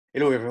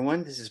Hello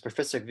everyone, this is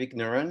Professor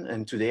Vigneron,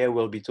 and today I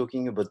will be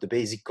talking about the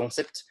basic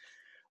concept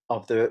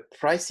of the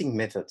pricing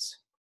methods.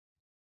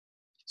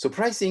 So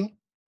pricing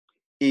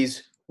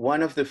is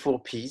one of the 4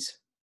 P's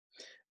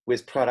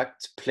with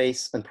product,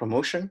 place, and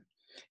promotion.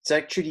 It's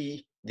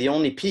actually the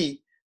only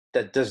P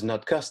that does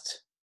not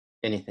cost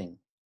anything,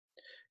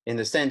 in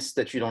the sense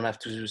that you don't have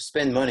to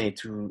spend money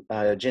to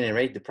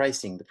generate the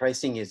pricing. The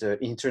pricing is an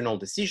internal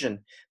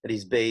decision that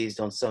is based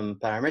on some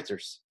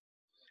parameters.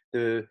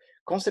 The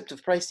concept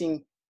of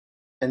pricing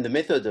and the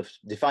method of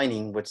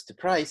defining what's the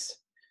price,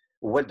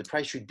 or what the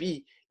price should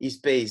be, is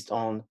based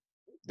on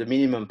the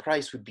minimum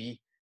price would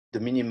be the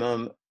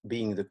minimum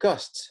being the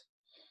cost,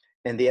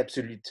 and the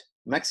absolute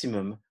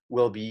maximum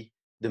will be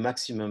the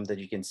maximum that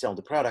you can sell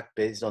the product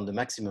based on the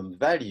maximum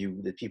value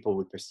that people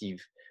would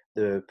perceive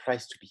the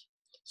price to be.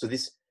 So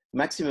this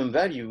maximum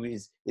value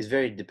is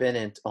very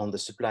dependent on the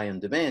supply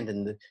and demand,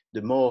 and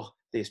the more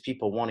there's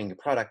people wanting a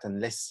product and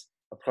less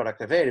a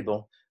product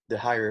available, the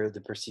higher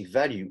the perceived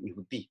value it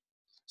would be.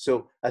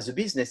 So as a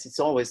business, it's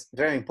always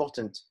very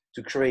important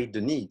to create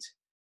the need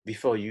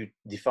before you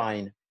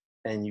define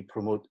and you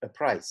promote a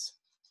price.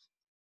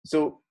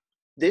 So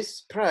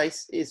this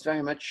price is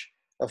very much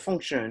a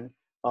function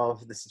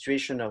of the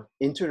situation of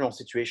internal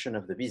situation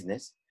of the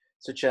business,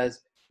 such as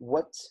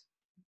in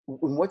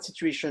what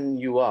situation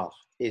you are.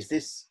 Is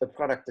this a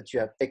product that you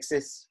have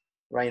excess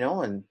right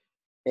now, and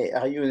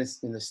are you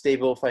in a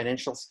stable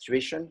financial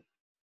situation?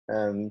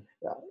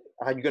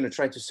 Are you going to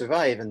try to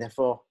survive? And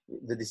therefore,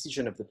 the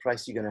decision of the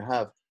price you're going to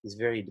have is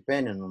very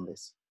dependent on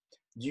this.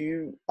 Do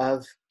you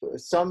have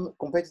some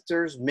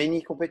competitors,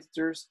 many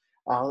competitors?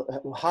 How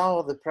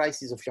are the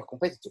prices of your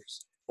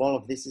competitors? All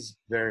of this is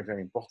very,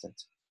 very important.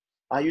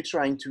 Are you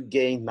trying to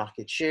gain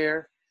market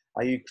share?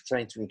 Are you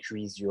trying to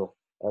increase your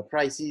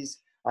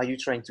prices? Are you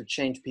trying to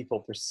change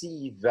people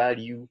perceive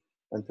value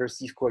and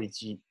perceive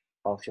quality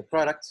of your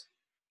product?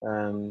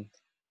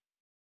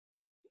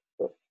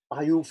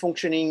 Are you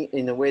functioning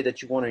in a way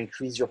that you want to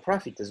increase your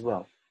profit as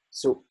well?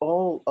 So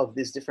all of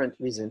these different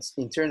reasons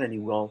internally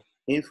will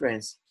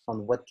influence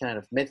on what kind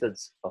of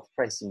methods of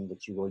pricing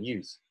that you will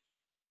use.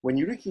 When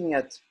you're looking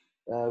at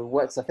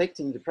what's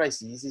affecting the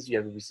prices, is you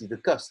have obviously the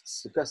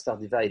costs. The costs are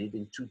divided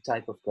in 2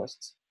 types of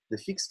costs, the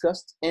fixed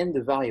cost and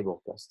the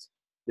variable cost.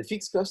 The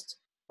fixed costs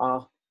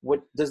are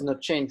what does not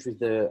change with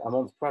the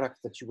amount of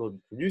product that you will be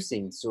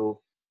producing.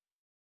 So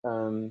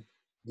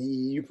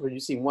you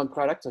producing 1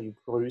 product or you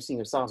producing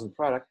 1,000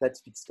 products, that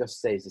fixed cost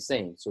stays the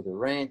same. So the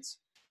rent,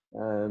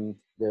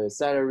 the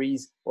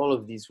salaries, all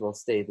of these will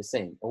stay the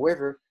same.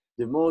 However,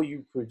 the more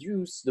you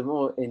produce, the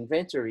more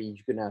inventory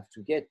you're going to have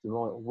to get, the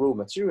more raw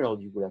material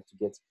you will have to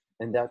get,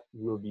 and that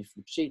will be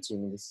fluctuating,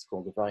 and this is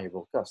called the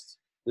variable cost.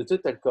 The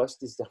total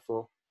cost is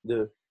therefore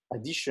the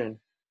addition,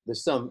 the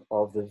sum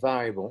of the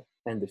variable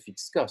and the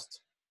fixed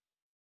cost.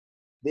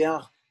 There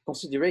are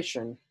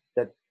considerations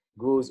that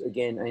goes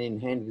again hand in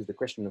hand with the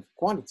question of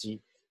quantity,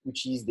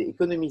 which is the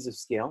economies of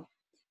scale,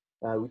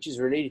 which is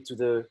related to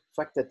the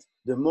fact that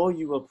the more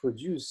you will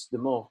produce, the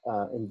more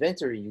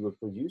inventory you will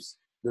produce,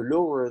 the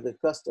lower the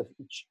cost of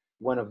each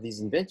one of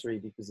these inventory,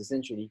 because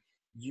essentially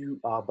you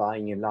are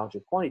buying a larger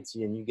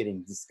quantity and you're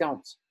getting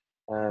discount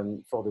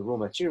for the raw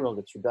material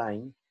that you're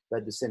buying.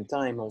 But at the same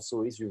time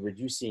also is you're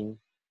reducing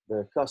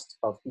the cost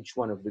of each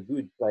one of the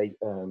goods by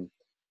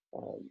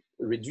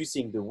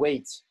reducing the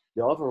weight,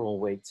 the overall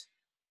weight,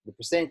 the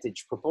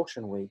percentage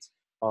proportion weight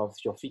of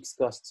your fixed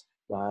costs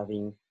by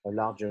having a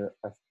larger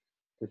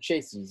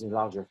purchases and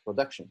larger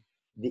production.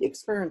 The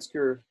experience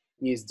curve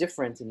is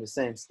different in the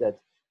sense that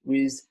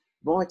with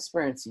more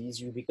experiences,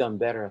 you become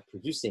better at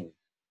producing.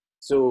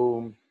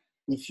 So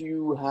if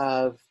you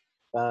have,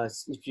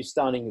 if you're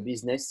starting a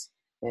business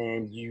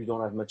and you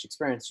don't have much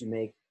experience, you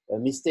make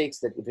mistakes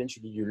that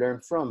eventually you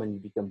learn from and you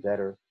become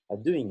better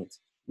at doing it.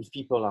 If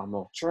people are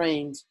more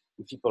trained,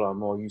 if people are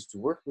more used to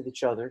work with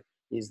each other,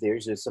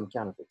 there's some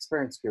kind of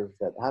experience curve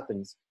that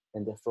happens,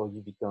 and therefore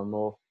you become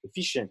more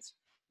efficient.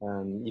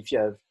 If you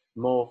have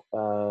more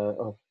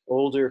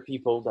older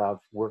people that have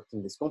worked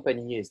in this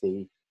company, as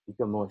they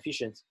become more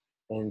efficient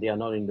and they are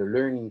not in the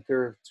learning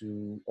curve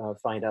to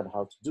find out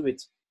how to do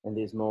it, and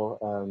there's more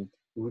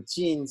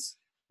routines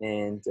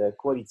and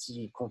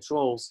quality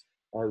controls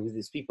with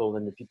these people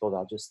than the people that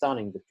are just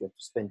starting, that you have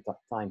to spend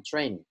time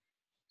training.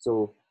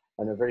 So,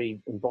 and a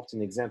very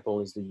important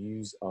example is the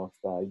use of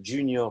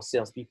junior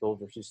salespeople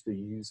versus the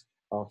use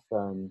of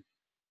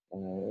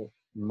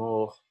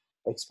more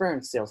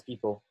experienced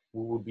salespeople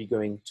who will be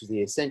going to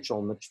the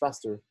essential much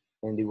faster,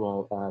 and they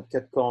will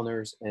cut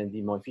corners and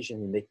be more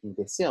efficient in making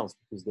their sales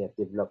because they have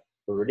developed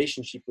a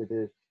relationship with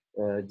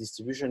the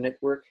distribution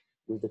network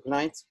with the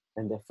clients,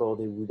 and therefore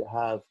they would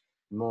have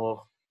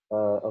more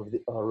of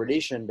a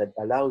relation that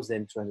allows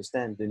them to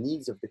understand the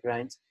needs of the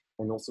client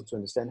and also to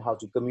understand how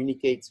to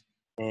communicate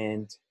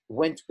and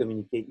when to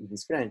communicate with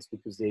these clients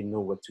because they know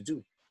what to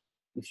do.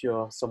 If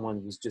you're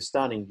someone who's just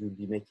starting, you'll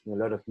be making a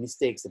lot of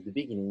mistakes at the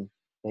beginning,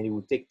 and it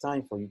will take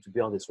time for you to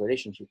build this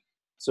relationship.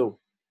 So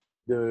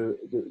the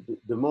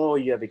more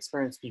you have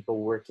experienced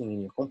people working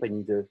in your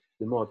company, the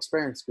more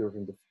experience curve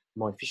and the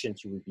more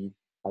efficient you will be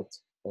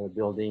at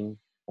building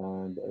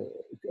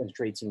and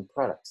creating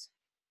products.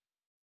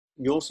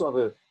 You also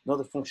have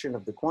another function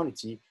of the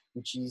quantity,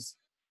 which is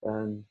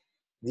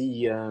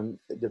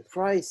the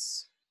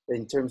price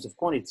in terms of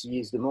quantity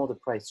is the more the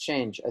price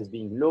change as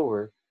being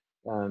lower,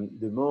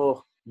 the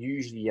more you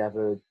usually have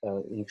an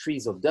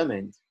increase of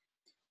demand.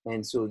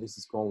 And so this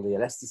is called the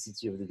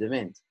elasticity of the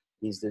demand,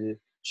 is the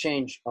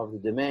change of the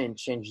demand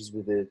changes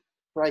with the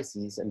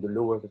prices, and the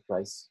lower the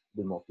price,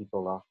 the more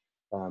people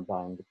are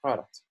buying the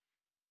product.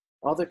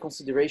 Other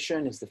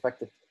consideration is the fact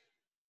that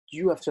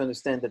you have to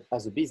understand that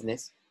as a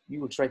business,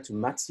 you will try to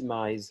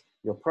maximize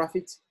your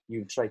profit, you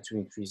will try to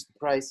increase the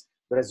price,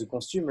 but as a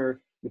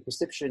consumer, your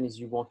perception is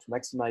you want to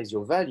maximize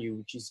your value,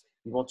 which is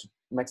you want to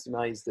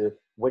maximize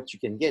what you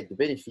can get, the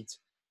benefit,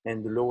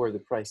 and the lower the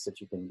price that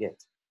you can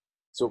get.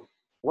 So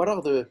what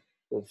are the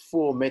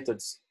 4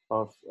 methods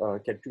of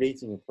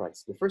calculating a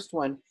price? The first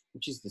one,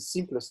 which is the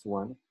simplest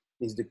one,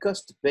 is the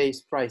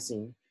cost-based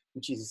pricing,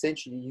 which is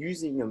essentially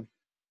using a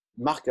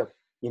markup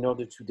in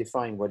order to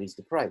define what is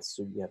the price.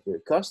 So you have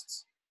the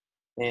costs,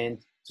 and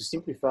to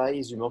simplify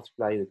is you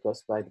multiply the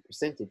cost by the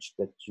percentage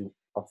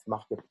of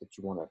markup that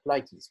you want to apply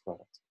to this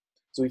product.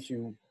 So if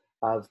you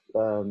have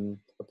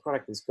a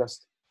product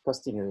that's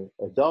costing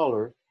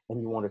 $1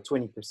 and you want a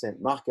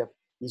 20% markup,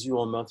 is you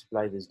will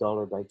multiply this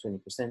dollar by 20%,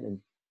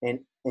 and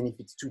if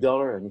it's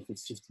 $2 and if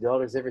it's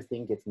 $50,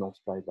 everything gets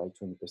multiplied by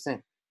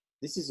 20%.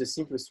 This is the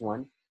simplest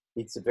one.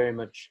 It's very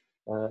much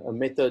a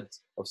method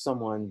of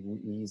someone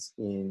who is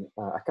in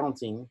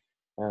accounting.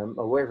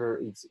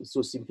 However, it's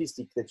so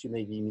simplistic that you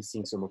may be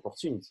missing some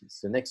opportunities.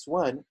 The next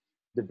one,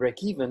 the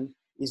break-even,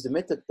 is the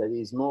method that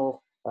is more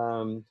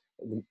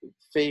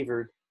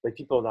favored by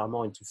people that are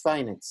more into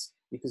finance,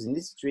 because in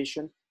this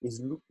situation,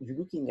 you're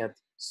looking at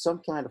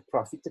some kind of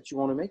profit that you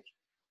want to make,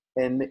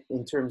 and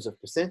in terms of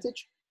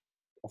percentage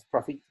of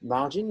profit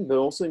margin, but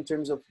also in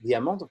terms of the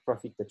amount of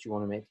profit that you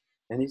want to make.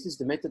 And this is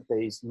the method that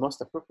is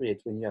most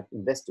appropriate when you have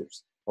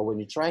investors or when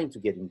you're trying to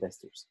get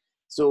investors.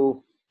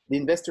 So the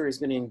investor is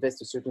going to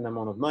invest a certain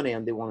amount of money,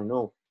 and they want to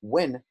know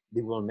when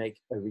they will make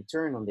a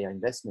return on their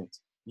investment.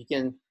 You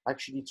can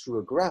actually, through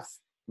a graph,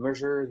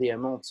 measure the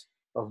amount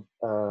of,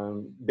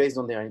 based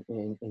on their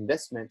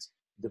investment,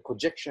 the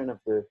projection of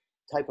the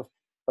type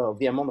of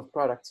the amount of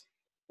product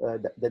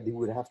that they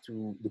would have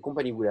to, the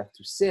company would have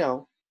to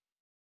sell,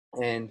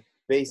 and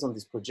based on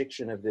this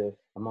projection of the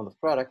amount of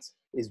products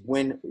is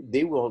when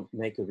they will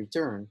make a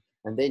return.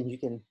 And then you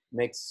can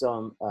make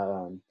some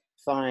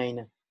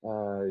fine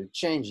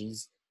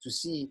changes to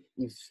see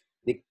if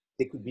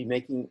they could be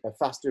making a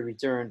faster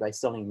return by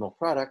selling more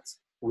products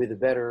with a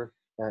better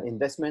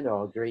investment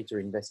or a greater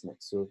investment.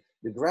 So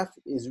the graph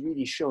is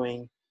really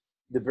showing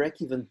the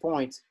break-even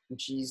point,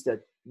 which is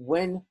that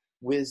when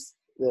with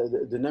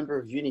the number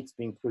of units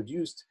being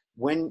produced,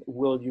 when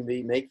will you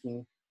be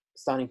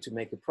starting to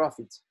make a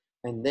profit?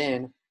 And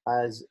then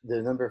as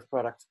the number of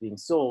products being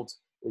sold,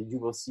 you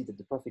will see that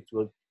the profit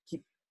will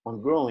keep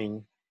on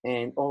growing.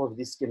 And all of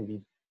this can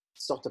be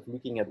sort of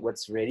looking at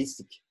what's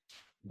realistic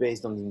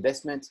based on the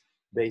investment,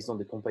 based on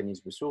the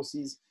company's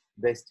resources,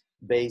 based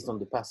on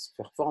the past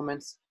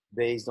performance,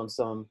 based on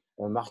some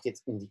market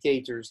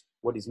indicators,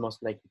 what is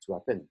most likely to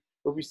happen.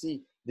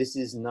 Obviously, this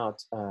is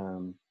not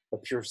a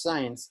pure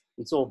science.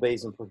 It's all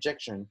based on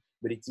projection,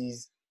 but it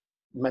is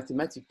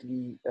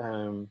mathematically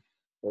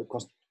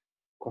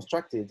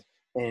constructed,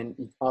 and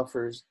it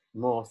offers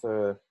more of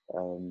a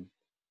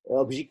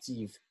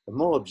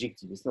more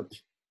objective, it's not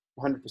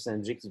 100%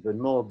 objective, but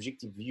more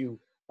objective view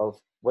of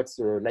what's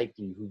the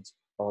likelihood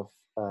of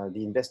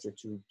the investor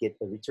to get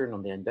a return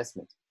on their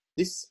investment.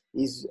 This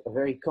is a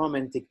very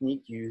common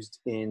technique used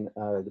in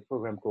the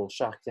program called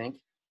Shark Tank.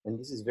 And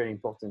this is very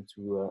important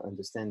to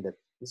understand that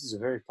this is a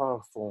very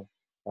powerful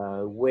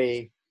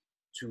way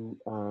to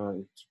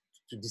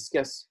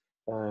discuss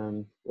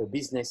a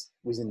business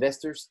with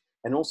investors,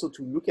 and also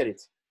to look at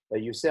it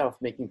yourself,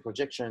 making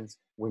projections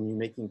when you're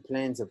making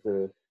plans of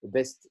the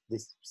best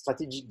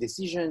strategic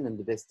decision and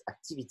the best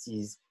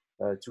activities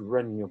to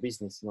run in your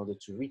business in order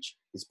to reach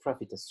this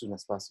profit as soon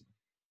as possible.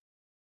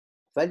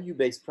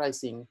 Value-based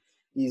pricing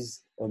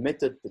is a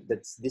method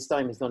that this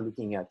time is not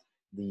looking at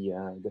the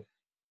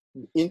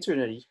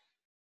internally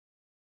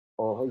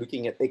or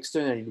looking at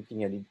externally,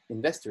 looking at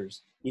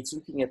investors. It's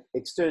looking at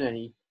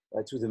externally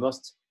to the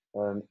most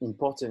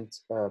important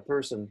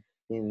person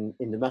in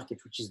the market,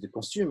 which is the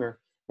consumer.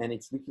 And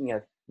it's looking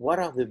at what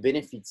are the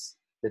benefits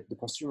that the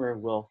consumer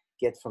will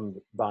get from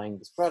buying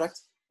this product,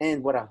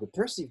 and what are the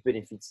perceived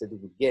benefits that they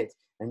would get.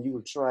 And you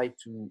will try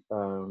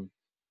to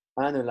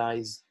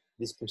analyze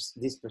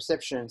these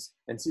perceptions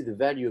and see the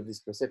value of these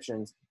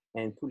perceptions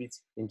and put it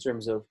in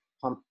terms of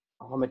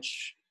how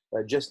much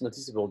just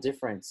noticeable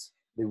difference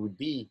there would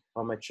be,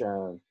 how much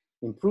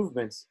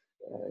improvements,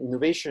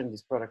 innovation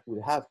this product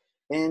would have,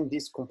 and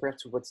this compared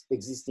to what's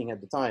existing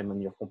at the time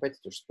on your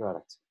competitor's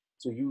product.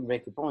 So you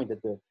make a point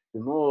that the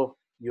more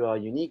you are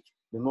unique,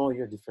 the more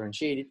you're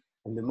differentiated,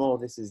 and the more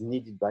this is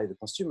needed by the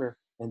consumer,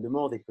 and the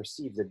more they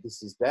perceive that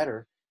this is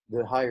better,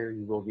 the higher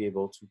you will be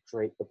able to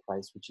create a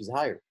price which is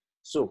higher.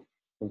 So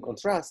in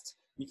contrast,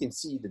 you can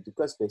see that the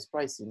cost-based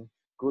pricing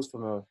goes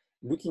from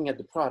looking at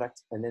the product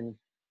and then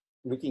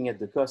looking at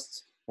the costs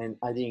and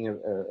adding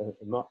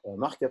a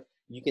markup.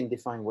 You can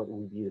define what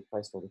will be the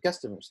price for the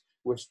customers,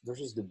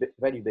 versus the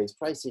value-based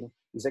pricing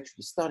is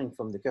actually starting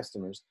from the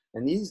customers,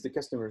 and it is the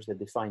customers that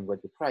define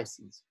what the price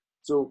is.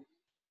 So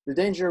the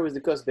danger with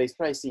the cost-based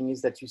pricing is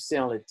that you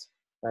sell it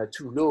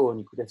too low and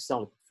you could have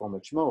sold it for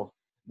much more.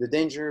 The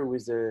danger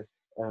with the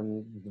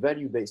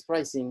value-based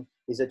pricing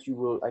is that you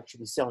will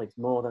actually sell it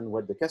more than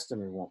what the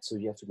customer wants. So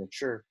you have to make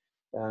sure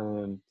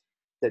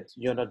that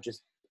you're not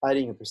just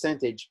adding a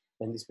percentage,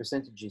 and this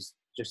percentage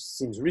just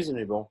seems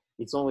reasonable.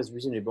 It's always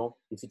reasonable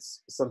if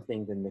it's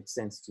something that makes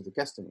sense to the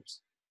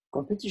customers.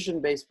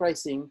 Competition-based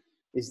pricing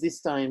is this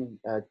time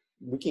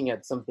looking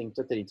at something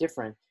totally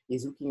different,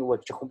 is looking at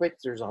what your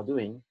competitors are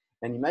doing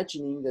and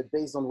imagining that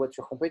based on what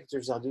your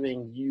competitors are doing,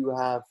 you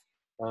have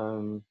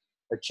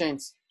a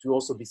chance to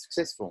also be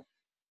successful.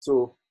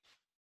 So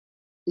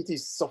it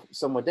is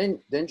somewhat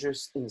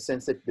dangerous in the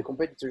sense that the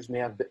competitors may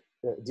have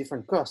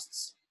different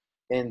costs,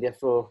 and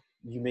therefore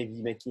you may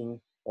be making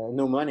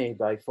no money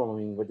by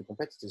following what the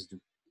competitors do.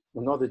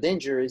 Another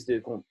danger is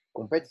the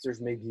competitors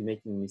may be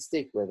making a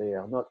mistake where they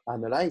are not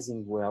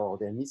analyzing well, or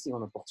they're missing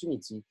an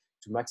opportunity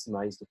to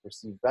maximize the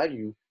perceived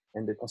value,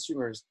 and the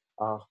consumers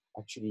are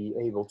actually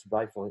able to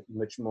buy for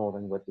much more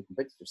than what the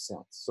competitors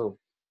sell. So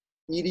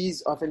it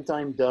is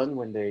oftentimes done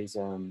when there is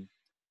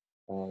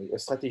a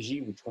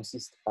strategy which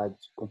consists at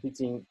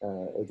competing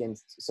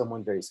against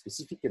someone very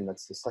specific, and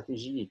that's the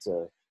strategy. It's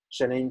a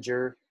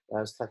challenger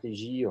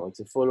strategy, or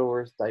it's a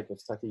follower type of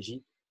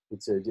strategy.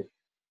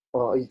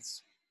 Or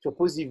it's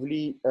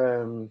supposedly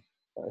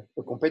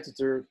a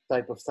competitor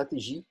type of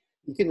strategy.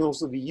 It can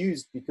also be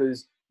used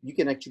because you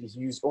can actually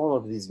use all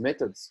of these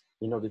methods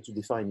in order to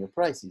define your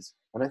prices.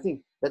 And I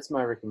think that's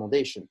my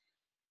recommendation.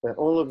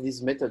 All of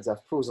these methods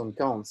have pros and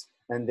cons,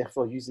 and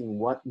therefore using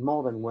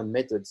more than one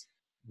method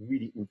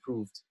really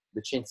improved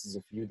the chances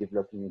of you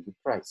developing a good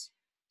price.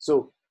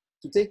 So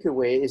to take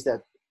away is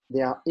that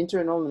there are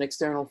internal and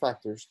external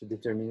factors to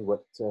determine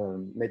what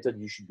method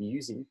you should be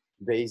using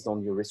based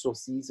on your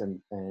resources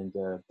and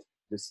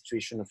the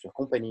situation of your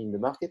company in the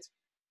market.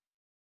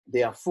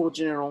 There are 4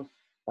 general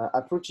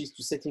approaches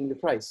to setting the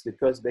price: the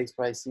cost-based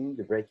pricing,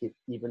 the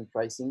break-even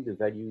pricing, the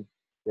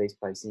value-based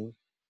pricing,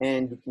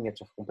 and looking at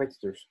your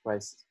competitors'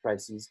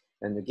 prices.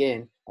 And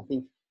again, I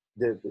think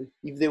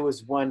if there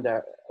was one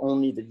that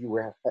only that you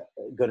were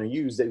going to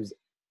use,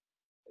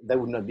 that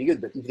would not be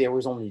good. But if there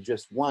was only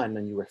just one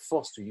and you were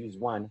forced to use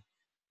one,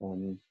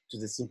 to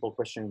the simple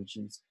question, which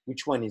is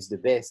which one is the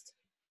best?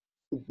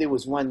 If there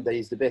was one that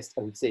is the best,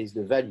 I would say is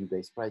the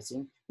value-based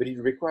pricing, but it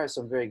requires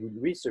some very good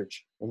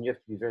research, and you have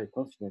to be very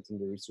confident in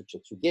the research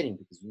that you're getting,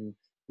 because you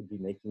could be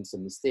making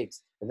some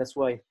mistakes. And that's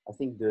why I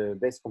think the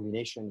best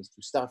combination is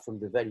to start from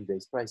the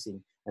value-based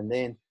pricing and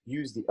then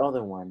use the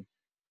other one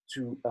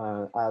to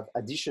have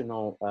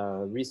additional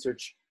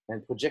research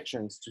and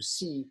projections to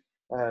see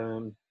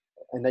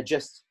and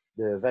adjust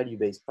the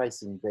value-based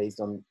pricing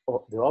based on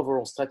the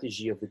overall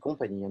strategy of the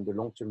company and the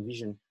long-term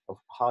vision of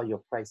how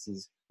your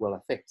prices will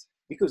affect.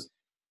 Because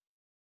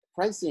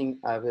pricing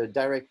have a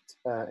direct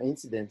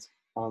incidence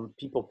on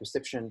people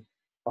perception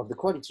of the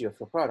quality of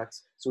your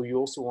products. So you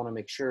also want to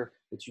make sure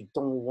that you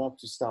don't want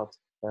to start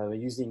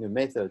using a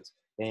method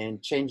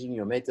and changing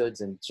your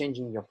methods and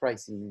changing your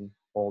pricing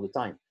all the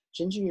time.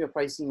 Changing your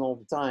pricing all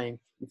the time,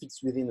 if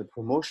it's within a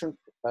promotion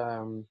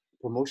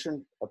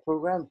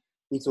program,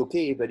 it's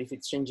okay. But if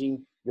it's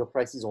changing your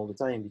prices all the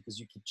time because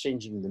you keep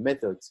changing the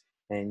methods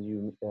and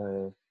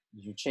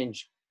you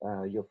change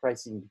your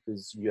pricing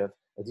because you have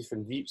a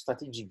different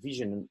strategic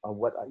vision on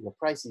what are your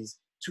prices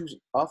too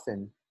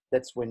often,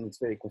 that's when it's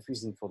very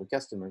confusing for the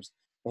customers.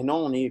 And not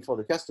only for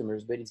the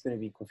customers, but it's going to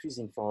be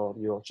confusing for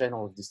your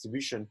channel of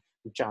distribution,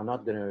 which are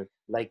not going to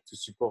like to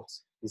support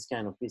this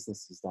kind of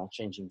businesses that are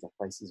changing their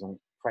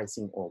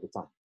pricing all the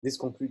time. This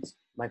concludes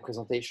my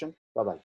presentation. Bye-bye.